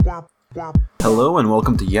Hello and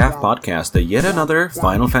welcome to YAF Podcast, yet another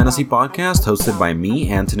Final Fantasy podcast hosted by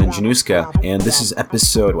me, Antonin Januska. And this is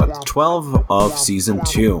episode, 12 of Season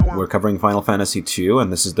 2. We're covering Final Fantasy 2,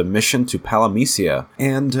 and this is the mission to Palamecia.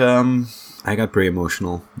 And, I got pretty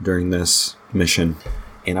emotional during this mission.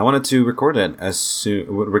 And I wanted to record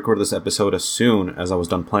this episode as soon as I was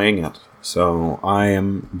done playing it. So I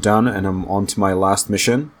am done and I'm on to my last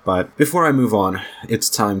mission. But before I move on,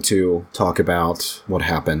 it's time to talk about what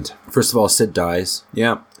happened. First of all, Cid dies.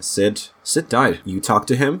 Yeah, Cid died. You talk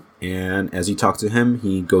to him, and as you talk to him,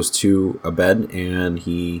 he goes to a bed and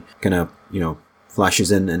he kind of,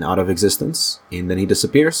 flashes in and out of existence, and then he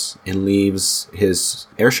disappears and leaves his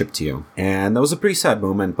airship to you. And that was a pretty sad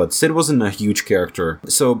moment, but Cid wasn't a huge character.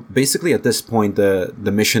 So basically at this point, the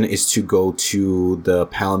mission is to go to the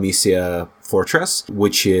Palamecia fortress,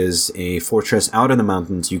 which is a fortress out in the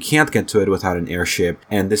mountains. You can't get to it without an airship,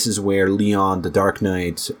 and this is where Leon, the Dark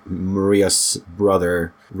Knight, Maria's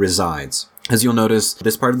brother, resides. As you'll notice,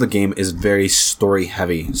 this part of the game is very story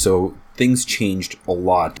heavy, so things changed a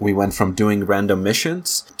lot. We went from doing random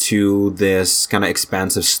missions to this kind of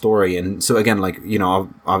expansive story. And so again,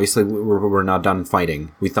 obviously we're not done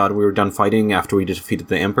fighting. We thought we were done fighting after we defeated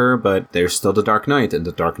the Emperor, but there's still the Dark Knight, and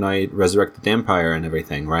the Dark Knight resurrected the Empire and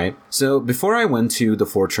everything, right? So before I went to the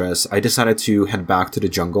fortress, I decided to head back to the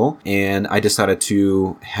jungle, and I decided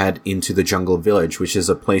to head into the jungle village, which is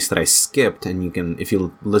a place that I skipped. And you can, if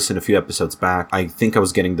you listen a few episodes back, I think I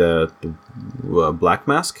was getting the Black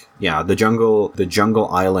Mask? Yeah, the jungle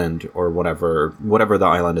island, or whatever the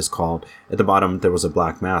island is called. At the bottom, there was a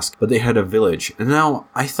Black Mask, but they had a village. And now,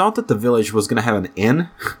 I thought that the village was going to have an inn,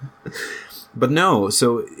 but no.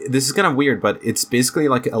 So this is kind of weird, but it's basically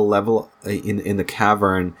like a level in the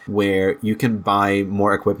cavern where you can buy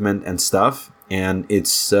more equipment and stuff. And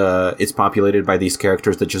it's populated by these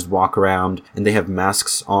characters that just walk around, and they have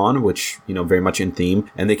masks on, which, very much in theme.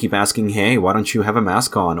 And they keep asking, hey, why don't you have a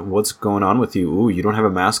mask on? What's going on with you? Ooh, you don't have a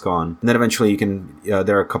mask on. And then eventually you can,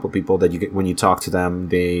 there are a couple people that you get, when you talk to them,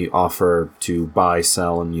 they offer to buy,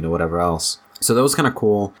 sell, and, whatever else. So that was kind of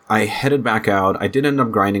cool. I headed back out. I did end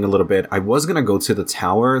up grinding a little bit. I was going to go to the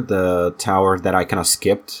tower that I kind of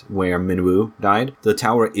skipped where Minwu died. The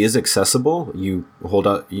tower is accessible. You hold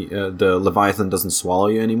up, the Leviathan doesn't swallow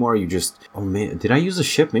you anymore. You just, oh man, did I use a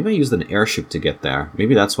ship? Maybe I used an airship to get there.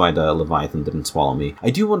 Maybe that's why the Leviathan didn't swallow me.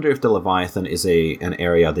 I do wonder if the Leviathan is an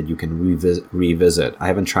area that you can revisit. I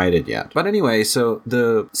haven't tried it yet. But anyway, so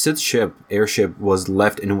the Cid's airship was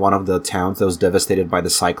left in one of the towns that was devastated by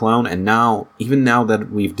the cyclone, and even now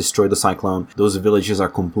that we've destroyed the cyclone, those villages are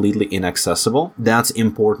completely inaccessible. That's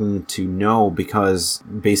important to know because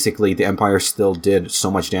basically the Empire still did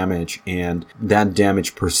so much damage, and that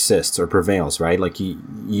damage persists or prevails, right? Like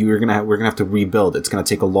we're gonna have to rebuild. It's gonna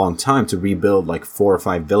take a long time to rebuild like 4 or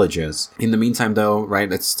 5 villages. In the meantime, though,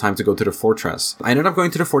 right, it's time to go to the fortress. I ended up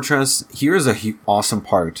going to the fortress. Here's a awesome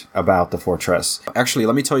part about the fortress. Actually,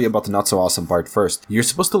 let me tell you about the not so awesome part first. You're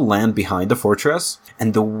supposed to land behind the fortress,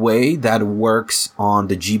 and the way that works on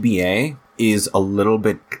the GBA is a little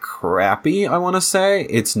bit crappy, I want to say.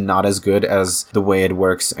 It's not as good as the way it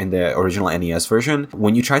works in the original NES version.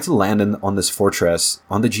 When you try to land on this fortress,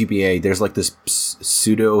 on the GBA, there's like this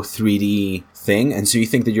pseudo 3D thing, and so you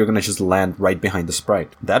think that you're going to just land right behind the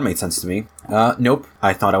sprite. That made sense to me. Nope.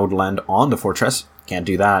 I thought I would land on the fortress. Can't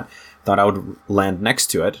do that. Thought I would land next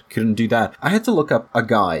to it. Couldn't do that. I had to look up a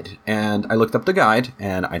guide, and I looked up the guide,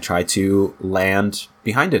 and I tried to land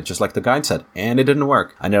behind it, just like the guide said, and it didn't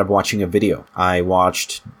work. I ended up watching a video. I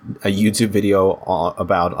watched a YouTube video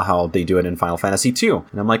about how they do it in Final Fantasy 2,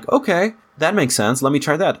 and I'm like, okay, that makes sense. Let me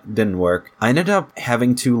try that. Didn't work. I ended up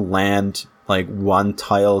having to land like one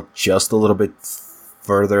tile just a little bit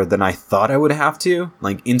further than I thought I would have to.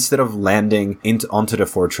 Like, instead of landing onto the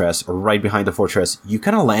fortress or right behind the fortress, you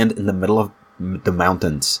kind of land in the middle of the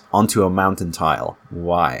mountains onto a mountain tile.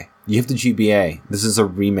 Why? You have the GBA. This is a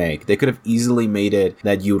remake. They could have easily made it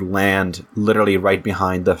that you land literally right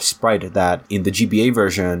behind the sprite that in the GBA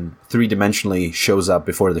version 3-dimensionally shows up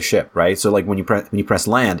before the ship, right? So like when you press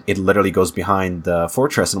land, it literally goes behind the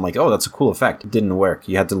fortress, and I'm like, oh, that's a cool effect. It didn't work.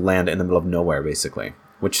 You had to land in the middle of nowhere, basically.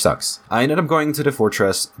 which sucks. I ended up going to the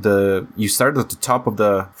fortress. You start at the top of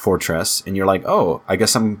the fortress, and you're like, oh, I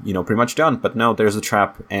guess I'm, pretty much done. But no, there's a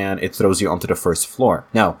trap, and it throws you onto the first floor.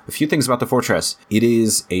 Now, a few things about the fortress. It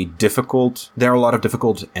is there are a lot of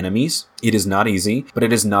difficult enemies. It is not easy, but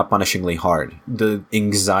it is not punishingly hard. The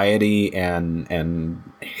anxiety and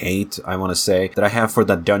hate, I want to say, that I have for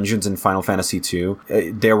the dungeons in Final Fantasy II,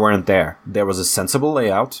 they weren't there. There was a sensible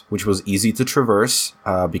layout, which was easy to traverse,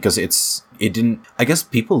 because it's it didn't, I guess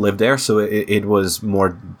people lived there, so it was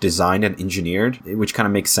more designed and engineered, which kind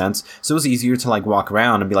of makes sense. So it was easier to like walk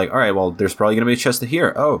around and be like, all right, well, there's probably going to be a chest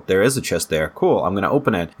here. Oh, there is a chest there. Cool. I'm going to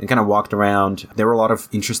open it, and kind of walked around. There were a lot of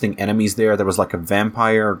interesting enemies there. There was like a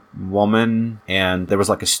vampire woman, and there was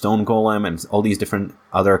like a stone golem, and all these different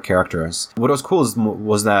other characters. What was cool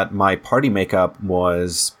was that my party makeup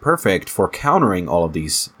was perfect for countering all of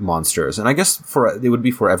these monsters. And I guess it would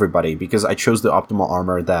be for everybody, because I chose the optimal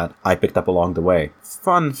armor that I picked up along the way.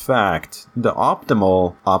 Fun fact, the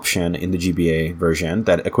optimal option in the GBA version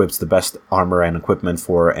that equips the best armor and equipment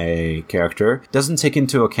for a character doesn't take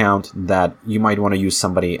into account that you might want to use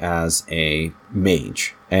somebody as a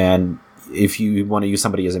mage. And if you want to use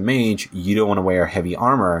somebody as a mage, you don't want to wear heavy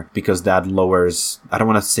armor, because that lowers, I don't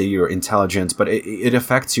want to say your intelligence, but it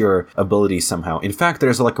affects your ability somehow. In fact,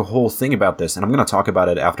 there's like a whole thing about this, and I'm going to talk about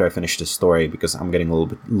it after I finish this story, because I'm getting a little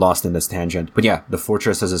bit lost in this tangent. But yeah, the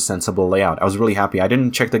fortress has a sensible layout. I was really happy. I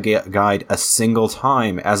didn't check the guide a single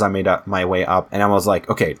time as I made my way up, and I was like,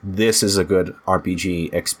 okay, this is a good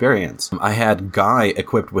RPG experience. I had Guy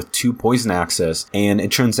equipped with 2 poison axes, and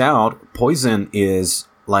it turns out poison is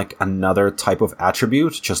like another type of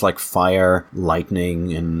attribute, just like fire,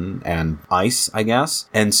 lightning, and ice, I guess.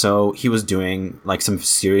 And so he was doing like some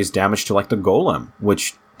serious damage to like the golem,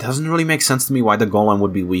 which doesn't really make sense to me why the golem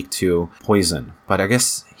would be weak to poison, but I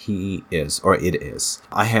guess he is, or it is.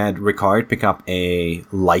 I had Ricard pick up a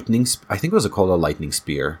lightning, I think it was called a lightning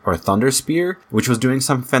spear, or a thunder spear, which was doing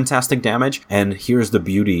some fantastic damage. And here's the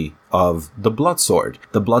beauty of the blood sword.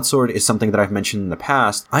 The blood sword is something that I've mentioned in the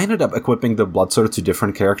past. I ended up equipping the blood sword to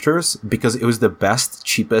different characters because it was the best,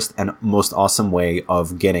 cheapest, and most awesome way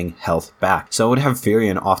of getting health back. So I would have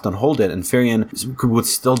Firion often hold it, and Firion would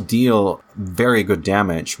still deal very good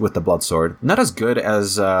damage with the blood sword. Not as good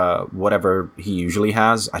as whatever he usually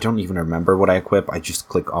has. I don't even remember what I equip. I just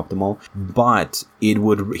click optimal, but it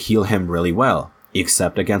would heal him really well.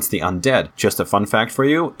 Except against the undead. Just a fun fact for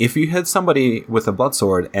you, if you hit somebody with a blood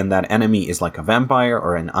sword and that enemy is like a vampire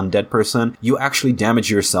or an undead person, you actually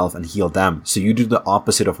damage yourself and heal them. So you do the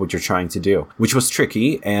opposite of what you're trying to do, which was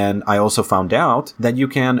tricky. And I also found out that you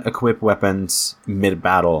can equip weapons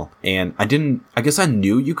mid-battle. And I guess I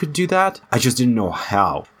knew you could do that. I just didn't know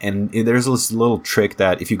how. And there's this little trick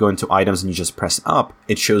that if you go into items and you just press up,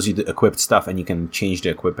 it shows you the equipped stuff and you can change the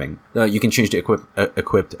equipping. You can change the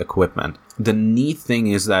equipped equipment. The neat thing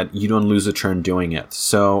is that you don't lose a turn doing it.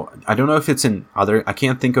 So I don't know if it's I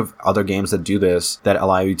can't think of other games that do this, that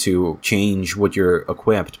allow you to change what you're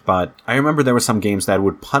equipped. But I remember there were some games that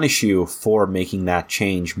would punish you for making that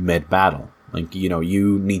change mid-battle. Like,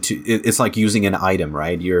 you need to, it's like using an item,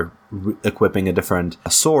 right? You're equipping a different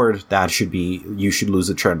sword you should lose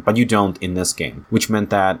a turn, but you don't in this game, which meant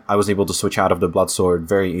that I was able to switch out of the blood sword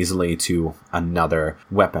very easily to another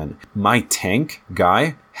weapon. My tank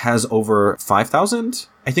guy has over 5,000,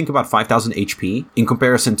 I think about 5,000 HP in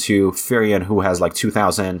comparison to Firion, who has like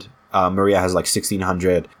 2,000. Maria has like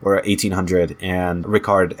 1,600 or 1,800, and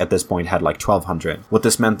Ricard at this point had like 1,200. What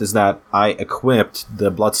this meant is that I equipped the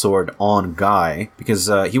blood sword on Guy because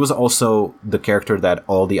he was also the character that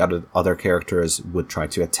all the other characters would try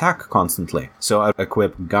to attack constantly. So I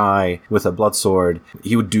equipped Guy with a blood sword.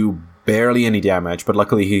 He would do barely any damage, but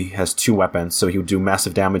luckily he has 2 weapons, so he would do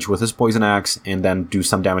massive damage with his poison axe and then do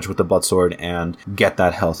some damage with the blood sword and get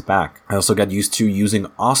that health back. I also got used to using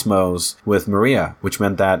Osmos with Maria, which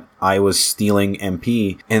meant that I was stealing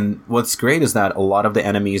MP. And what's great is that a lot of the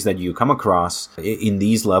enemies that you come across in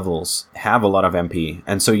these levels have a lot of MP,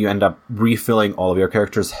 and so you end up refilling all of your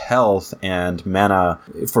character's health and mana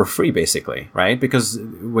for free, basically, right? Because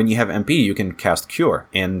when you have MP, you can cast Cure,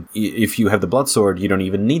 and if you have the blood sword, you don't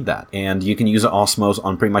even need that. And you can use Osmos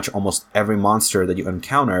on pretty much almost every monster that you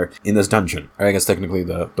encounter in this dungeon. Or I guess technically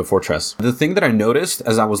the fortress. The thing that I noticed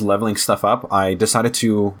as I was leveling stuff up, I decided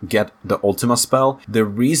to get the Ultima spell. The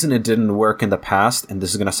reason it didn't work in the past, and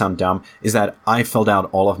this is going to sound dumb, is that I filled out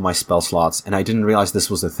all of my spell slots, and I didn't realize this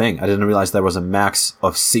was the thing. I didn't realize there was a max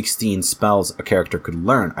of 16 spells a character could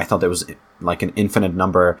learn. I thought there was like an infinite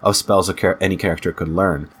number of spells any character could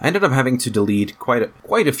learn. I ended up having to delete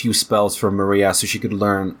quite a few spells for Maria so she could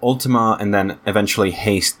learn Ultima and then eventually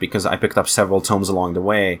Haste, because I picked up several tomes along the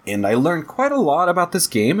way, and I learned quite a lot about this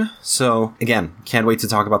game. So again, can't wait to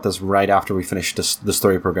talk about this right after we finish the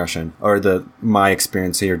story progression, or my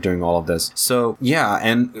experience here doing all of this. So yeah,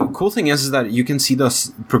 and cool thing is that you can see the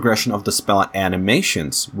progression of the spell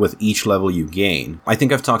animations with each level you gain. I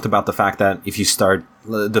think I've talked about the fact that if you start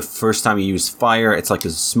the first time you use fire, it's like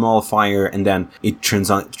this small fire, and then it turns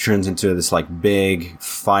into this like big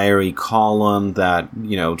fiery column that,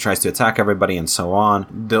 you know, tries to attack everybody and so on.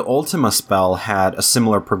 The Ultima spell had a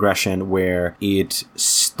similar progression where it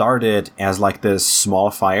started as like this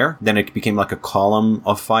small fire, then it became like a column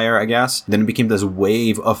of fire, I guess. Then it became this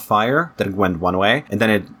wave of fire that went one way, and then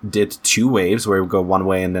it did two waves where it would go one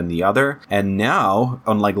way and then the other. And now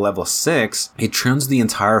on like level 6, it turns the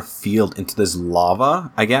entire field into this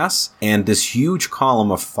lava, I guess, and this huge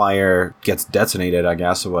column of fire gets detonated, I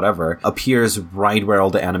guess, or whatever, appears right where all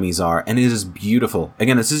the enemies are, and it is beautiful.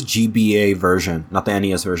 Again, this is GBA version, not the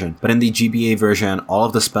NES version, but in the GBA version, all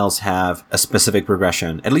of the spells have a specific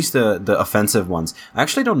progression, at least the offensive ones. I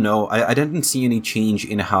actually don't know, I didn't see any change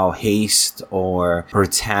in how haste or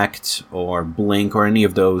protect or blink or any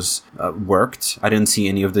of those worked. I didn't see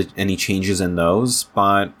any changes in those,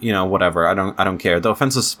 but you know, whatever, I don't care. The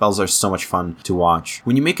offensive spells are so much fun to watch.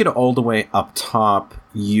 When you make it all the way up top,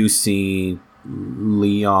 you see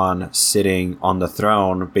Leon sitting on the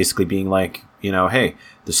throne, basically being like, you know, hey,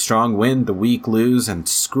 the strong win, the weak lose, and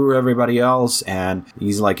screw everybody else. And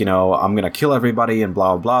he's like, you know, I'm gonna kill everybody and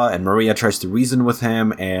blah, blah, blah. And Maria tries to reason with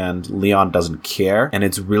him, and Leon doesn't care. And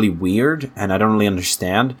it's really weird, and I don't really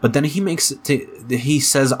understand. But then he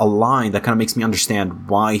says a line that kind of makes me understand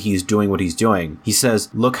why he's doing what he's doing. He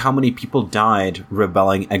says, look how many people died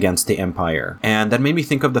rebelling against the Empire. And that made me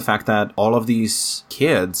think of the fact that all of these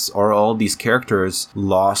kids, or all these characters,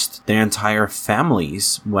 lost their entire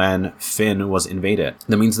families when Fynn was invaded.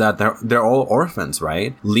 That means that they're all orphans,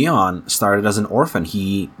 right? Leon started as an orphan.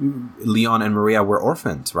 Leon and Maria were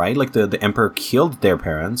orphans, right? Like the Emperor killed their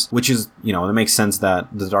parents, which is, you know, it makes sense that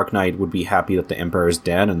the Dark Knight would be happy that the Emperor is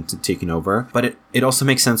dead and taking over. But it also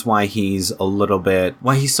makes sense why he's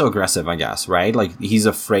so aggressive, I guess, right? Like, he's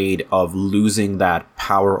afraid of losing that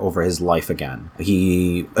power over his life again.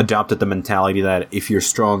 He adopted the mentality that if you're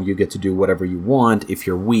strong, you get to do whatever you want. If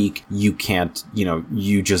you're weak, you can't, you know,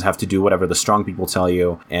 you just have to do whatever the strong people tell you.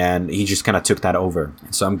 And he just kind of took that over.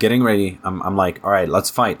 So I'm getting ready. I'm like, all right, let's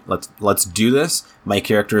fight. Let's do this. My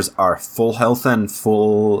characters are full health and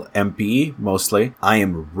full MP, mostly. I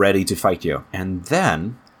am ready to fight you. And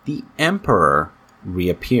then the Emperor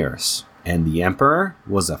reappears. And the Emperor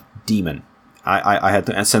was a demon. I had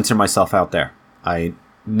to censor myself out there.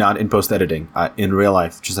 Not in post-editing, in real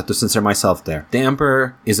life, just had to censor myself there. The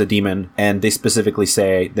Emperor is a demon, and they specifically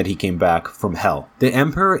say that he came back from hell. The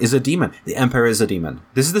Emperor is a demon. The Emperor is a demon.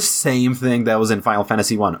 This is the same thing that was in Final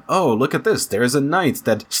Fantasy 1. Oh, look at this. There's a knight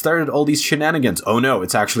that started all these shenanigans. Oh no,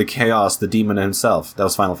 it's actually Chaos, the demon himself. That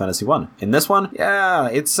was Final Fantasy 1. In this one, yeah,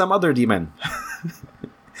 it's some other demon.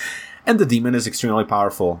 And the demon is extremely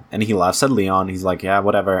powerful, and he laughs at Leon. He's like, yeah,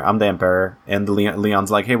 whatever, I'm the Emperor. And Leon's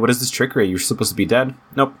like, hey, what is this trickery? You're supposed to be dead?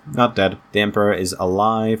 Nope, not dead. The Emperor is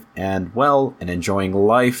alive and well and enjoying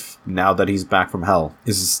life now that he's back from hell.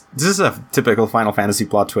 This is a typical Final Fantasy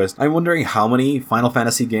plot twist. I'm wondering how many Final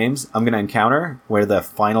Fantasy games I'm going to encounter where the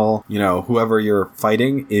final, you know, whoever you're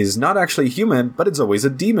fighting is not actually human, but it's always a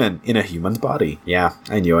demon in a human's body. Yeah,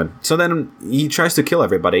 I knew it. So then he tries to kill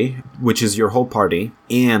everybody, which is your whole party,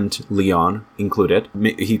 and Leon included.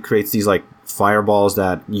 He creates these like fireballs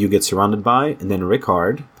that you get surrounded by, and then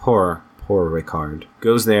Ricard, poor Ricard,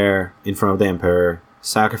 goes there in front of the Emperor,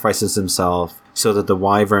 sacrifices himself so that the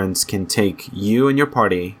Wyverns can take you and your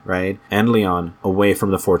party, right, and Leon away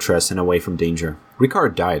from the fortress and away from danger.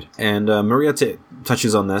 Ricard died, and Maria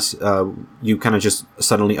touches on this. You kind of just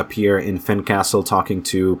suddenly appear in Fynn Castle talking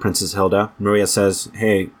to Princess Hilda. Maria says,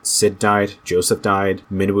 hey, Sid died, Joseph died,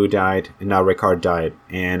 Minwu died, and now Ricard died,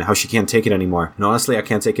 and how she can't take it anymore. And honestly, I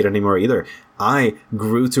can't take it anymore either. I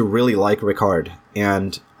grew to really like Ricard,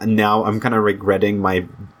 and now I'm kind of regretting my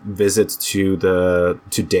visit to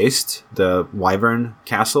Deist, the Wyvern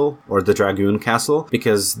Castle, or the Dragoon Castle,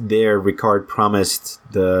 because there Ricard promised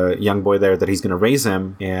the young boy there that he's going to raise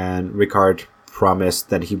him, and Ricard promised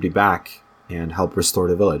that he'd be back and help restore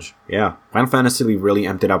the village. Yeah, Final Fantasy really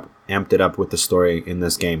amped it up with the story in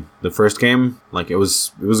this game. The first game, like, it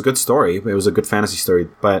was a good story. It was a good fantasy story,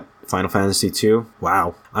 but Final Fantasy 2,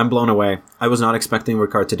 wow, I'm blown away. I was not expecting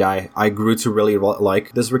Ricard to die. I grew to really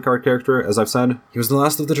like this Ricard character, as I've said. He was the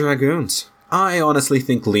last of the Dragoons. I honestly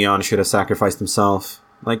think Leon should have sacrificed himself.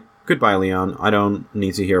 Like, goodbye, Leon. I don't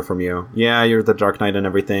need to hear from you. Yeah, you're the Dark Knight and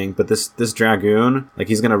everything, but this Dragoon, like,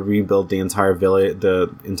 he's gonna rebuild the entire village,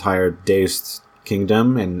 the entire Deist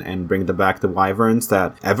kingdom and bring back the wyverns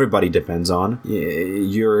that everybody depends on.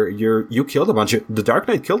 You killed the Dark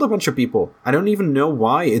Knight killed a bunch of people. I don't even know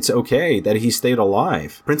why it's okay that he stayed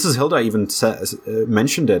alive. Princess Hilda even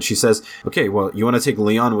mentioned it. She says, okay, well, you want to take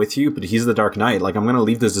Leon with you, but he's the Dark Knight. Like, I'm going to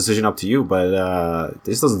leave this decision up to you, but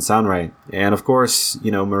this doesn't sound right. And of course,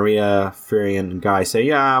 Maria, Fury, and Guy say,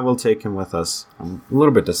 yeah, we'll take him with us. I'm a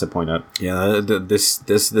little bit disappointed. Yeah,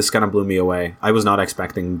 this kind of blew me away. I was not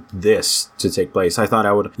expecting this to take place.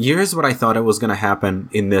 Here's what I thought it was going to happen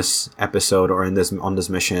in this episode or on this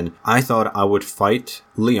mission. I thought I would fight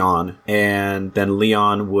Leon, and then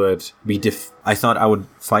Leon would be I thought I would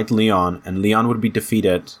fight Leon, and Leon would be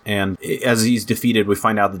defeated. And as he's defeated, we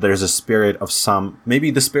find out that there's a spirit of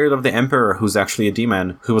maybe the spirit of the Emperor, who's actually a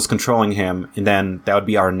demon, who was controlling him. And then that would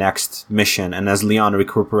be our next mission. And as Leon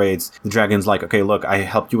recuperates, the dragon's like, okay, look, I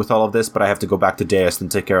helped you with all of this, but I have to go back to Deus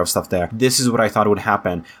and take care of stuff there. This is what I thought would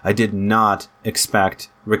happen. I did not expect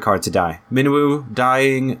Ricard to die. Minwu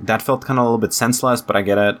dying, that felt kind of a little bit senseless, but I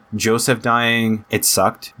get it. Joseph dying, it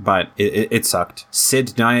sucked, but it sucked.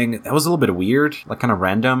 Sid dying, that was a little bit weird, like kind of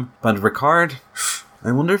random. But Ricard,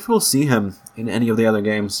 I wonder if we'll see him in any of the other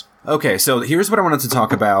games. Okay, so here's what I wanted to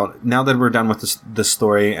talk about now that we're done with this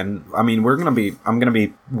story. And I mean, I'm gonna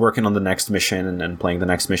be working on the next mission and playing the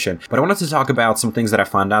next mission. But I wanted to talk about some things that I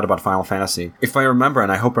found out about Final Fantasy. If I remember,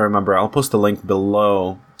 and I hope I remember, I'll post a link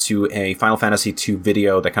below to a Final Fantasy II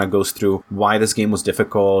video that kind of goes through why this game was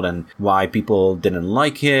difficult and why people didn't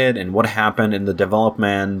like it and what happened in the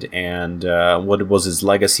development and what was its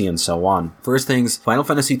legacy and so on. First things, Final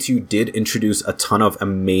Fantasy II did introduce a ton of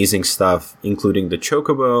amazing stuff, including the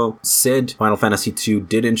Chocobo, Cid. Final Fantasy II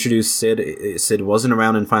did introduce Cid. Cid wasn't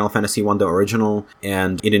around in Final Fantasy I, the original,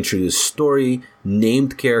 and it introduced story,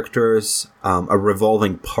 named characters, a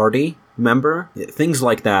revolving party member, things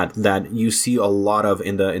like that you see a lot of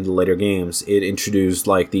in the later games. It introduced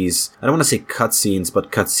like these, I don't want to say cutscenes,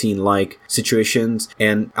 but cutscene like situations.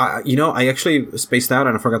 And I actually spaced out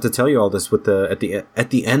and I forgot to tell you all this with at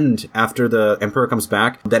the end, after the Emperor comes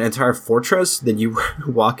back, that entire fortress that you were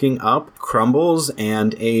walking up crumbles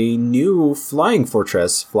and a new flying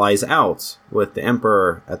fortress flies out with the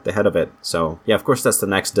Emperor at the head of it. So yeah, of course that's the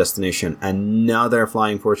next destination, another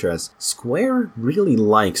flying fortress. Square really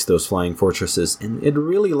likes those flying fortresses, and it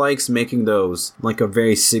really likes making those like a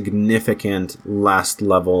very significant last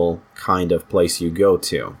level kind of place you go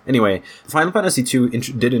to. Anyway, Final Fantasy II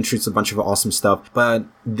did introduce a bunch of awesome stuff, but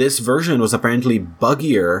this version was apparently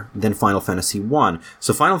buggier than Final Fantasy I.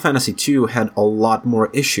 So Final Fantasy II had a lot more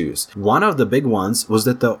issues. One of the big ones was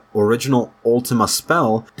that the original Ultima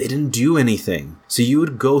spell didn't do anything. So you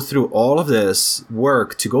would go through all of this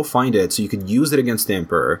work to go find it so you could use it against the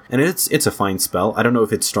Emperor. And it's a fine spell. I don't know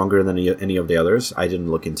if it's stronger than any of the others. I didn't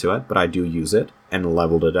look into it, but I do use it and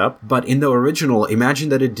leveled it up. But in the original, imagine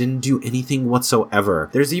that it didn't do anything whatsoever.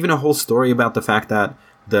 There's even a whole story about the fact that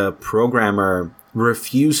the programmer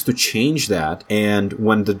refused to change that, and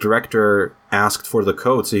when the director asked for the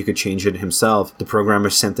code so he could change it himself, the programmer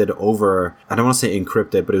sent it over, I don't want to say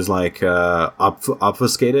encrypted, but it was like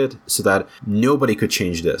obfuscated so that nobody could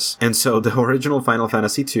change this. And so the original Final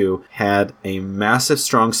Fantasy II had a massive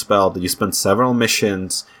strong spell that you spent several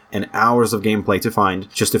missions and hours of gameplay to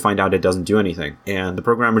find out it doesn't do anything. And the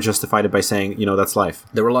programmer justified it by saying, that's life.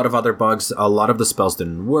 There were a lot of other bugs. A lot of the spells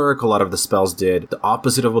didn't work. A lot of the spells did the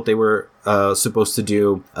opposite of what they were supposed to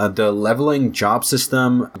do. The leveling job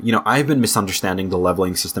system, I've been misunderstanding the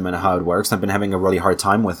leveling system and how it works. I've been having a really hard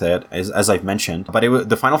time with it, as I've mentioned. But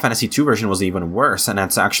the Final Fantasy II version was even worse, and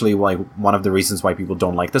that's actually like one of the reasons why people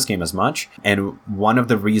don't like this game as much, and one of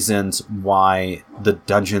the reasons why the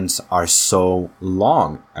dungeons are so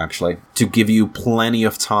long, actually, to give you plenty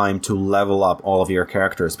of time to level up all of your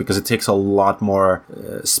characters, because it takes a lot more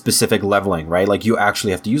specific leveling, right? Like you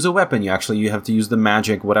actually have to use a weapon, you have to use the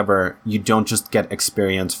magic, whatever. You don't just get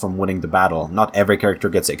experience from winning the battle. Not every character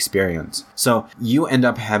gets experience. So you end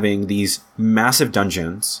up having these massive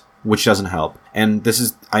dungeons, which doesn't help. And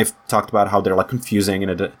I've talked about how they're like confusing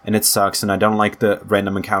and it sucks, and I don't like the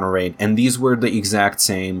random encounter rate. And these were the exact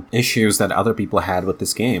same issues that other people had with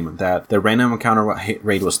this game, that the random encounter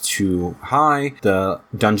rate was too high, the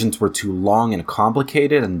dungeons were too long and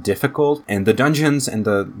complicated and difficult, and the dungeons and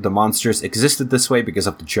the monsters existed this way because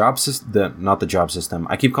of the job system, not the job system.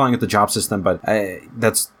 I keep calling it the job system, but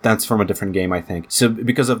that's from a different game, I think. So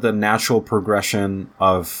because of the natural progression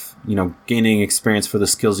of, gaining experience for the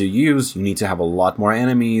skills you use, you need to have a lot more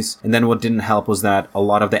enemies. And then what didn't help was that a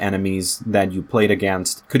lot of the enemies that you played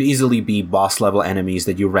against could easily be boss level enemies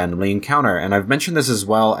that you randomly encounter. And I've mentioned this as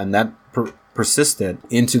well, and that persisted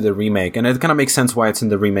into the remake, and it kind of makes sense why it's in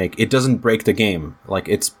the remake. It doesn't break the game. Like,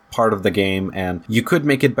 it's part of the game, and you could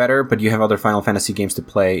make it better, but you have other Final Fantasy games to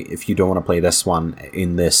play if you don't want to play this one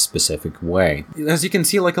in this specific way. As you can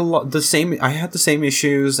see, like, I had the same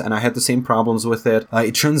issues and I had the same problems with it.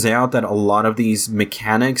 It turns out that a lot of these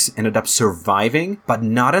mechanics ended up surviving, but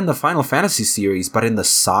not in the Final Fantasy series, but in the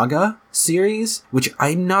Saga series, which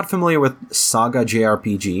I'm not familiar with Saga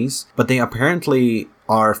JRPGs, but they apparently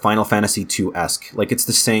are Final Fantasy II-esque. Like, it's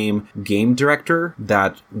the same game director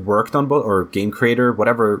that worked on both, or game creator,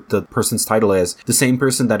 whatever the person's title is. The same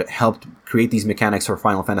person that helped create these mechanics for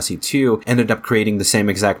Final Fantasy II ended up creating the same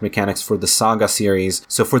exact mechanics for the Saga series.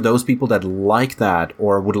 So for those people that like that,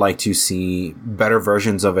 or would like to see better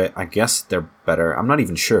versions of it, I guess they're better. I'm not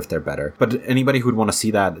even sure if they're better. But anybody who'd want to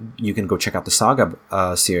see that, you can go check out the Saga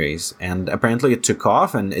series. And apparently it took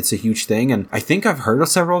off, and it's a huge thing. And I think I've heard of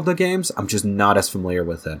several of the games. I'm just not as familiar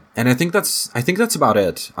with it. And I think that's about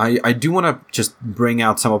it. I do want to just bring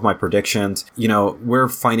out some of my predictions. You know, we're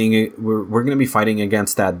going to be fighting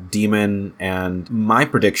against that demon, and my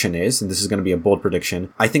prediction is, and this is going to be a bold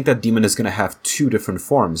prediction, I think that demon is going to have 2 different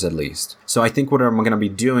forms at least. So I think what I'm going to be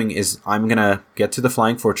doing is I'm going to get to the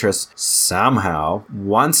Flying Fortress somehow.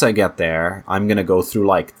 Once I get there, I'm going to go through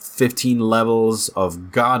like 15 levels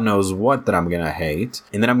of God knows what that I'm going to hate.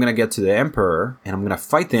 And then I'm going to get to the Emperor, and I'm going to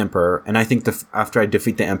fight the Emperor. And I think after I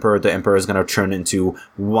defeat the Emperor is going to turn into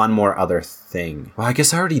one more other thing. Well, I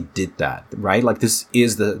guess I already did that, right? Like, this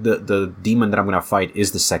is the demon that I'm going to fight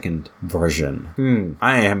is the second version.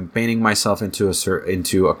 I am painting myself into a circle.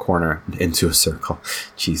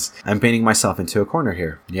 Jeez. I'm painting myself into a corner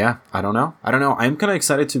here. Yeah, I don't know. I'm kind of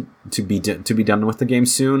excited to be done with the game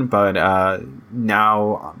soon, but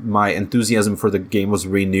now my enthusiasm for the game was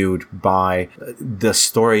renewed by the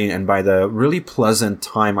story and by the really pleasant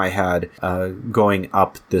time I had going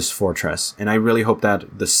up this fortress. And I really hope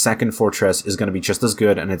that the second fortress is going to be just as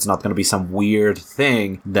good, and it's not going to be some weird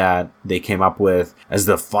thing that they came up with as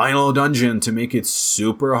the final dungeon to make it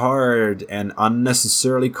super hard and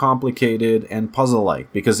unnecessarily complicated and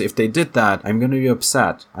puzzle-like. Because if they did that, I'm going to be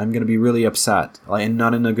upset. I'm going to be really upset, and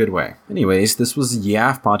not in a good way. Anyways, this was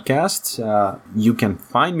YAF Podcast. You can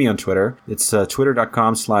find me on Twitter. It's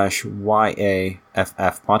twitter.com/YAFF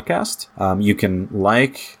podcast. You can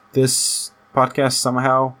like this podcast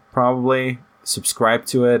somehow, probably. Subscribe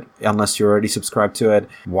to it, unless you're already subscribed to it.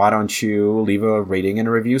 Why don't you leave a rating and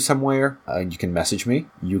a review somewhere? You can message me.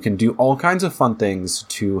 You can do all kinds of fun things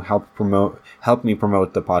to help me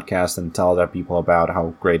promote the podcast and tell other people about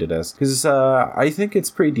how great it is. Because I think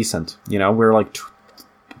it's pretty decent. You know, we're like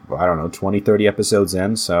 20, 30 episodes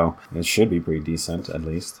in, so it should be pretty decent at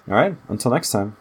least. All right, until next time.